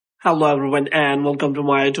Hello everyone and welcome to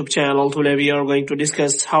my YouTube channel. Today we are going to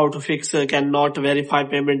discuss how to fix cannot verify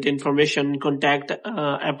payment information. Contact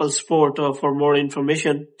Apple support for more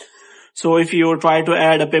information. So if you try to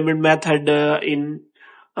add a payment method in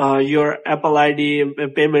your Apple ID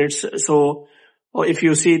payments, so or if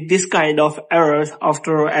you see this kind of error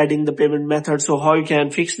after adding the payment method, so how you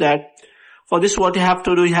can fix that? For this, what you have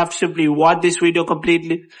to do, you have to simply watch this video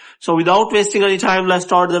completely. So without wasting any time, let's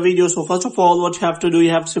start the video. So first of all, what you have to do, you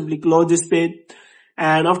have to simply close this page.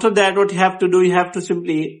 And after that, what you have to do, you have to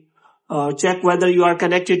simply check whether you are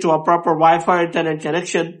connected to a proper Wi-Fi internet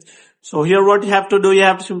connection. So here what you have to do, you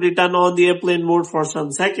have to simply turn on the airplane mode for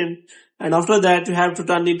some second. And after that, you have to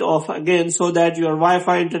turn it off again so that your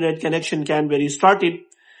Wi-Fi internet connection can be restarted.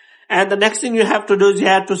 And the next thing you have to do is you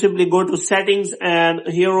have to simply go to settings, and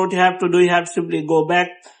here what you have to do, you have to simply go back,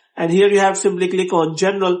 and here you have to simply click on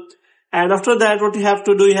general. And after that, what you have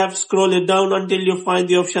to do, you have to scroll it down until you find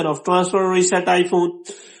the option of transfer or reset iPhone.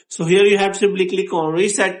 So here you have to simply click on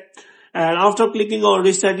reset, and after clicking on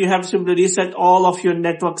reset, you have to simply reset all of your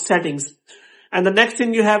network settings. And the next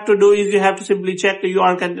thing you have to do is you have to simply check that you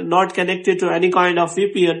are not connected to any kind of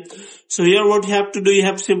VPN. So here what you have to do, you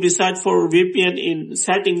have to simply search for VPN in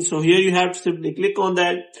settings. So here you have to simply click on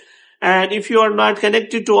that. And if you are not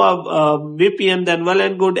connected to a VPN, then well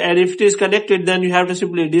and good. And if it is connected, then you have to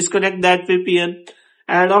simply disconnect that VPN.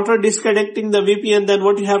 And after disconnecting the VPN, then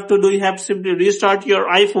what you have to do, you have to simply restart your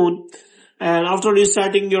iPhone. And after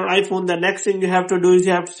restarting your iPhone, the next thing you have to do is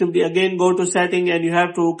you have to simply again go to setting, and you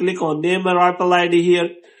have to click on name or Apple ID here.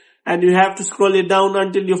 And you have to scroll it down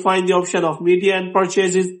until you find the option of media and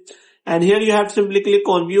purchases. And here you have to simply click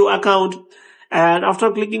on view account. And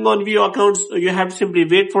after clicking on view accounts, you have to simply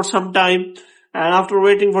wait for some time. And after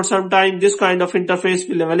waiting for some time, this kind of interface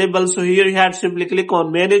will be available. So here you have to simply click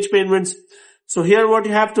on manage payments. So here what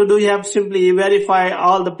you have to do, you have to simply verify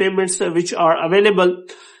all the payments which are available.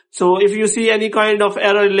 So if you see any kind of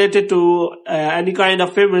error related to any kind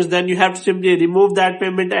of payments, then you have to simply remove that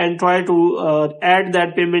payment and try to add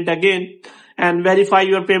that payment again and verify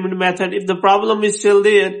your payment method. If the problem is still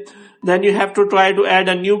there, then you have to try to add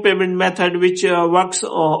a new payment method which works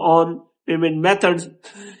on payment methods.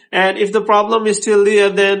 And if the problem is still there,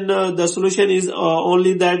 then the solution is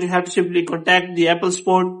only that you have to simply contact the Apple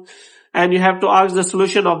support and you have to ask the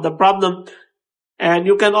solution of the problem. And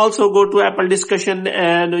you can also go to Apple discussion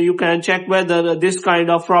and you can check whether this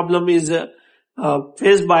kind of problem is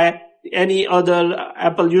faced by any other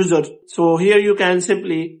Apple user. So here you can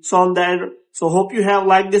simply solve that. So hope you have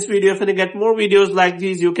liked this video. If you get more videos like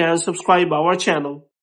these, you can subscribe our channel.